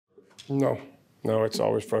No, no, it's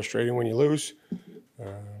always frustrating when you lose.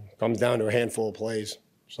 Comes down to a handful of plays,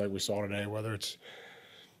 just like we saw today, whether it's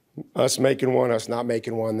us making one, us not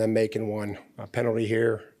making one, them making one, a penalty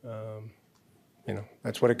here.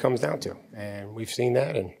 That's what it comes down to. And we've seen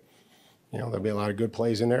that, and, there'll be a lot of good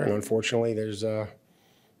plays in there. And unfortunately, there's,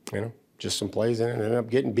 just some plays that ended up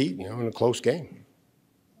getting beat, in a close game.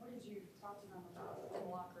 What did you talk to them about in the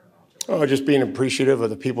locker room after? Oh, just being appreciative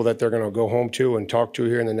of the people that they're going to go home to and talk to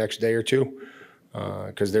here in the next day or two,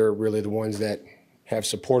 because they're really the ones that have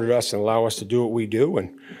supported us and allow us to do what we do,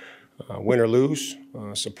 and win or lose,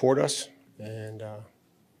 support us. And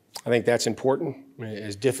I think that's important.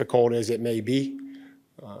 As difficult as it may be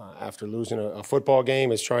after losing a football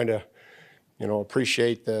game, is trying to,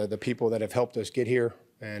 appreciate the people that have helped us get here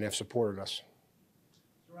and have supported us.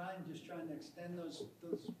 Ryan, just trying to extend those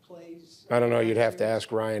plays. I don't know. You'd have to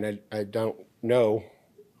ask Ryan. I don't know.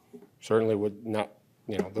 Certainly would not.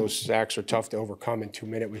 Those sacks are tough to overcome in 2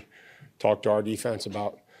 minutes. We talked to our defense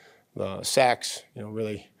about the sacks.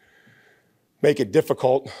 Really make it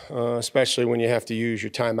difficult, especially when you have to use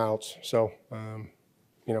your timeouts. So,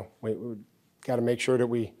 we got to make sure that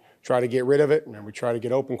we try to get rid of it, and we try to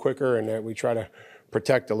get open quicker, and that we try to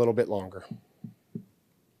protect a little bit longer.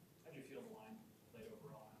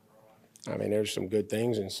 I mean, there's some good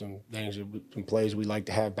things and some plays we'd like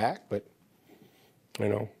to have back, but,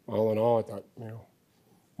 all in all, I thought,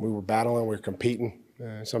 we were battling, we were competing.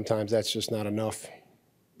 Sometimes that's just not enough.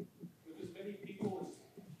 With as many people as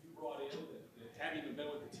you brought in that hadn't even been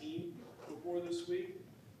with the team before this week,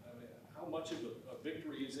 how much of a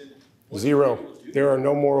victory is it? Zero. There are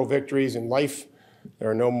no moral victories in life. There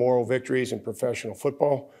are no moral victories in professional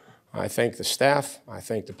football. I thank the staff. I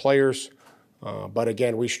thank the players. But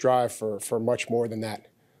again, we strive for much more than that.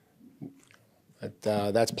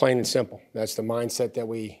 That's plain and simple. That's the mindset that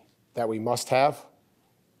we must have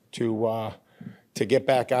to get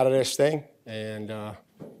back out of this thing and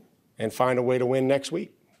find a way to win next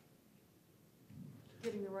week.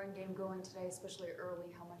 Getting the run game going today, especially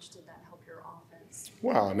early, how much did that help your offense?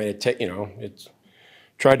 Well, I mean, it's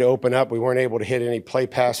tried to open up. We weren't able to hit any play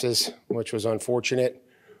passes, which was unfortunate.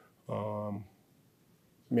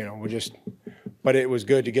 But it was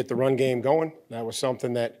good to get the run game going. That was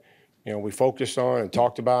something that, we focused on and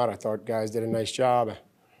talked about. I thought guys did a nice job.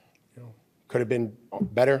 Could have been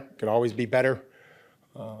better, could always be better.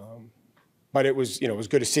 But it was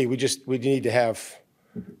good to see. We need to have,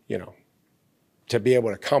 to be able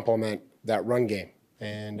to complement that run game,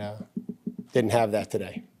 and didn't have that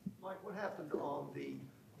today. Mike, what happened on the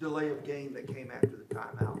delay of game that came after the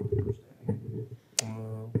timeout?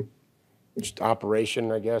 Just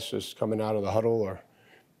operation, I guess, is coming out of the huddle or,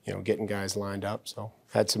 getting guys lined up. So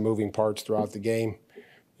had some moving parts throughout the game.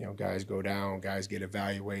 Guys go down, guys get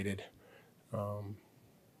evaluated. And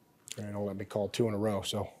they don't let me call 2 in a row.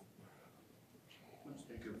 So. What do you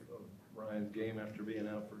think of Ryan's game after being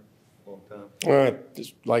out for a long time?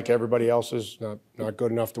 Just like everybody else's, not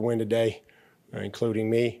good enough to win today, including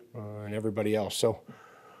me and everybody else. So,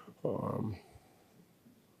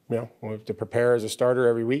 we have to prepare as a starter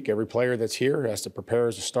every week. Every player that's here has to prepare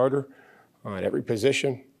as a starter at every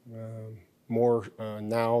position, more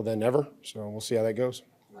now than ever. So we'll see how that goes.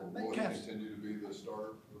 Will he continue to be the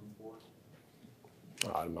starter moving forward?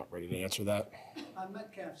 I'm not ready to answer that. On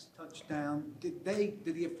Metcalf's touchdown, did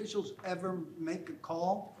the officials ever make a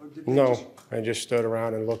call? Or did they No, I just stood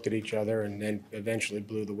around and looked at each other and then eventually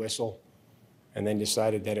blew the whistle and then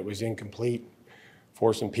decided that it was incomplete,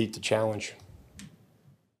 forcing Pete to challenge.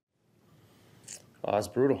 It's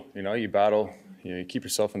brutal. You battle, you keep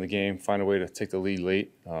yourself in the game, find a way to take the lead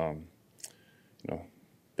late.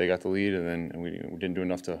 They got the lead and we didn't do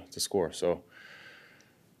enough to score. So,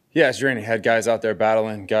 yeah, it's draining. Had guys out there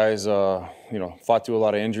battling, guys, fought through a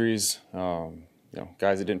lot of injuries.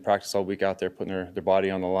 Guys that didn't practice all week out there putting their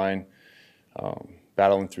body on the line,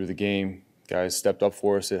 battling through the game. Guys stepped up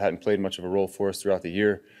for us. It hadn't played much of a role for us throughout the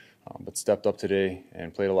year, but stepped up today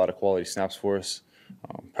and played a lot of quality snaps for us.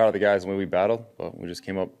 Proud of the guys and the way we battled, but we just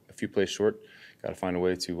came up a few plays short. Got to find a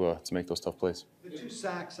way to make those tough plays. The 2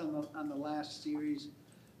 sacks on the last series,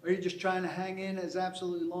 are you just trying to hang in as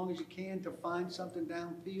absolutely long as you can to find something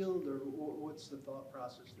downfield, or what's the thought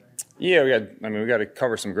process there? Yeah, we got to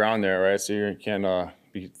cover some ground there, right? So you can't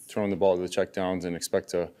be throwing the ball to the checkdowns and expect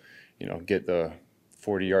to, get the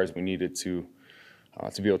 40 yards we needed to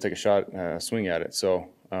be able to take a shot, swing at it. So.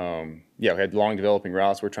 We had long developing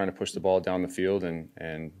routes. We're trying to push the ball down the field and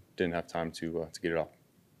didn't have time to get it off.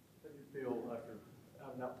 How do you feel after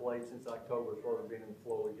having not played since October, sort of being in the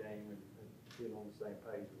flow of the game and being on the same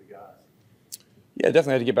page with the guys? Yeah,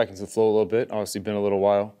 definitely had to get back into the flow a little bit. Obviously been a little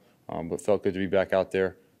while, but felt good to be back out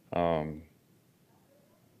there.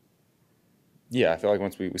 Yeah, I feel like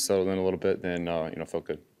once we settled in a little bit, then felt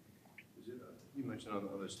good. You mentioned on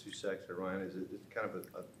those 2 sacks there, Ryan, is it kind of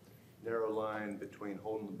a narrow line between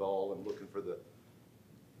holding the ball and looking for the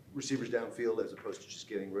receivers downfield as opposed to just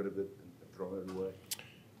getting rid of it and throwing it away?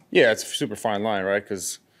 Yeah, it's a super fine line, right?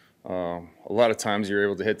 Because a lot of times you're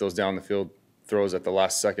able to hit those down the field throws at the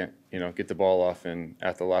last second, get the ball off and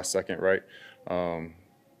at the last second, right?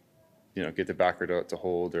 Get the backer to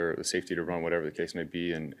hold or the safety to run, whatever the case may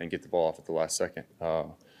be, and get the ball off at the last second. Those are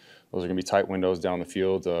going to be tight windows down the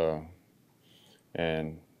field,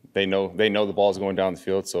 and they know the ball is going down the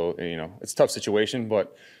field. So it's a tough situation,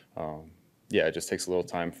 but it just takes a little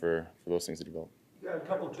time for those things to develop. You got a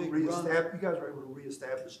couple of big runs. You guys were able to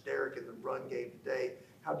reestablish Derrick in the run game today.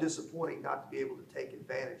 How disappointing not to be able to take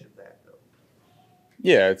advantage of that, though.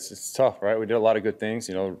 Yeah, it's tough, right? We did a lot of good things.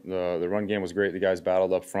 The run game was great. The guys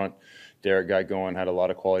battled up front. Derrick got going, had a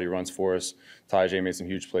lot of quality runs for us. Tajay made some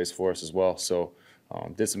huge plays for us as well. So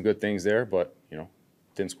did some good things there, but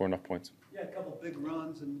didn't score enough points. You had a couple big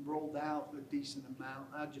runs and rolled out a decent amount.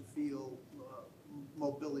 How'd you feel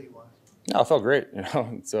mobility-wise? No, I felt great.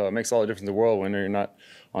 It makes all the difference in the world when you're not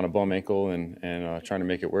on a bum ankle and trying to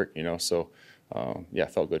make it work. So I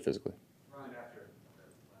felt good physically. Ryan, after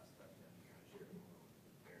the last touchdown, you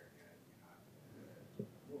shared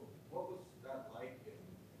what was that like? And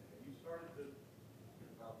you started to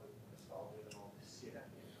think about the nostalgia and all this yet?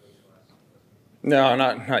 No,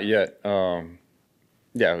 not yet.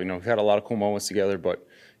 We've had a lot of cool moments together, but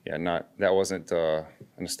that wasn't a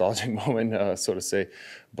nostalgic moment, so to say.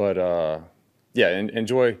 But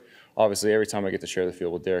enjoy. Obviously, every time I get to share the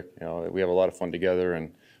field with Derrick, we have a lot of fun together,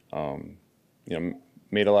 and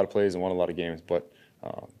made a lot of plays and won a lot of games. But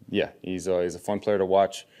he's a fun player to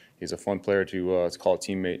watch. He's a fun player to call a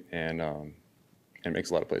teammate, and makes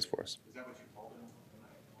a lot of plays for us. Is that what you told him?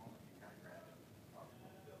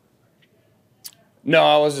 No,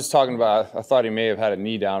 I was just talking about, I thought he may have had a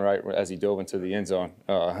knee down right as he dove into the end zone.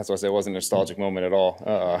 That's why I said it wasn't a nostalgic moment at all.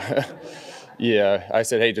 I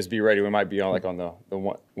said, hey, just be ready. We might be on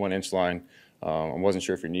the 1 inch line. I wasn't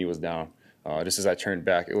sure if your knee was down. Just as I turned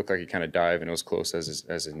back, it looked like he kind of dived and it was close as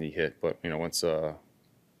his knee hit. But, once,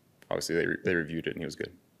 obviously they reviewed it and he was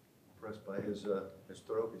good. Impressed by his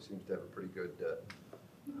throw. He seems to have a pretty good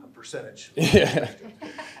percentage.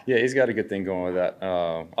 Yeah, he's got a good thing going with that.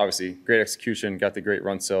 Obviously, great execution, got the great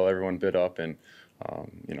run cell, everyone bit up, and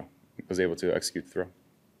was able to execute the throw.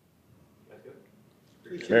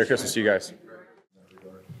 Merry Christmas to you guys.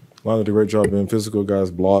 Line did a great job being physical.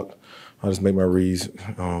 Guys blocked. I just make my reads,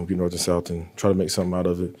 get north and south, and try to make something out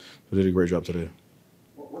of it. They did a great job today.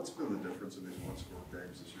 What's been the difference in these one-score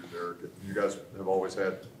games this year, Derrick? You guys have always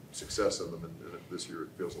had success in them, and this year it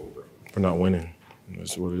feels a little different. We're not winning.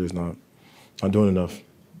 That's what it is. Not doing enough.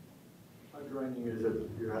 How draining is it?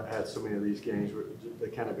 You had so many of these games where they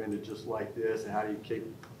kind of ended just like this, and how do you keep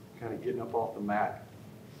kind of getting up off the mat?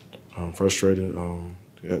 I'm frustrated.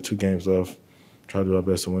 We got 2 games left. Try to do our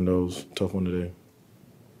best to win those. Tough one today.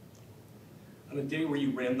 On a day where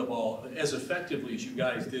you ran the ball as effectively as you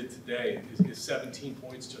guys did today, is 17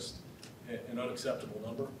 points just an unacceptable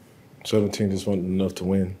number? 17 just wasn't enough to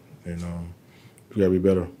win, and we got to be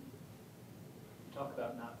better. Talk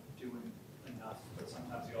about not doing enough, but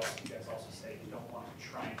sometimes you guys also say you don't want to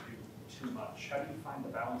try and do too much. How do you find the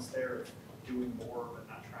balance there of doing more but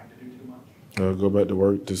not trying to do too much? Go back to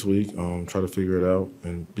work this week, try to figure it out,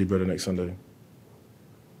 and be better next Sunday.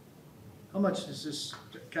 How much does this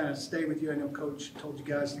kind of stay with you? I know Coach told you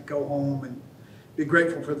guys to go home and be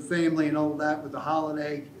grateful for the family and all that with the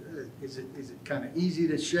holiday. Is it kind of easy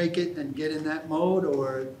to shake it and get in that mode,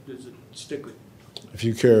 or does it stick with you? If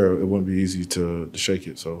you care, it wouldn't be easy to shake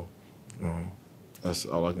it. So that's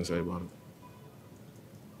all I can say about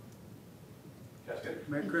it.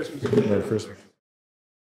 Merry Christmas. Merry Christmas.